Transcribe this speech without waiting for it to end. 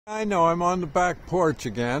I know I'm on the back porch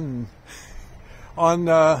again,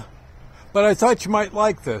 but I thought you might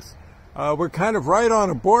like this. We're kind of right on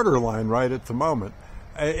a borderline right at the moment.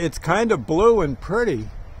 It's kind of blue and pretty,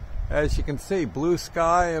 as you can see, blue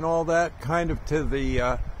sky and all that, kind of to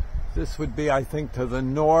the, this would be, I think, to the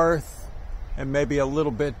north and maybe a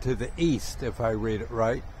little bit to the east, if I read it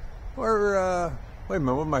right. Or, wait a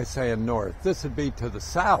minute, what am I saying north? This would be to the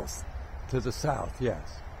south. To the south,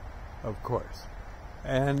 yes, of course.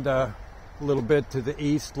 And a little bit to the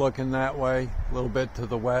east looking that way, a little bit to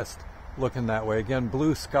the west looking that way. Again,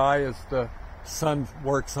 blue sky as the sun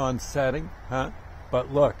works on setting, huh?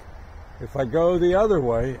 But look, if I go the other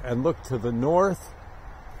way and look to the north,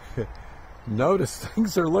 notice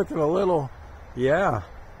things are looking a little, yeah,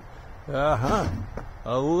 a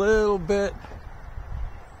little bit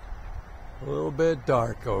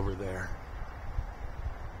dark over there.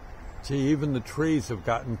 Gee, even the trees have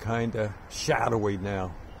gotten kind of shadowy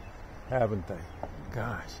now, haven't they?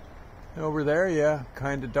 Gosh. Over there, yeah,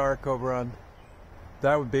 kind of dark over on,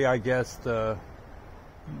 that would be, I guess, the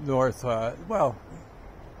north, well,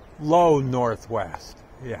 low northwest,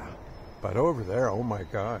 yeah. But over there, oh my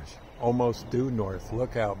gosh, almost due north.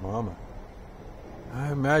 Look out, mama.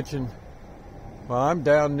 I imagine, well, I'm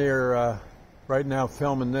down near, right now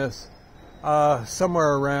filming this,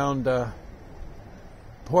 somewhere around,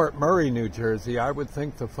 Port Murray, New Jersey. I would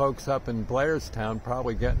think the folks up in Blairstown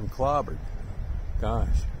probably getting clobbered. Gosh.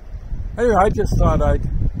 Anyway, I just thought I'd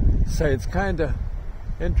say it's kind of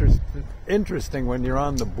interesting when you're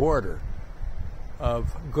on the border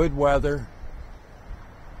of good weather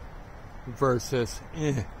versus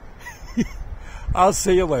I'll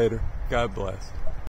see you later. God bless.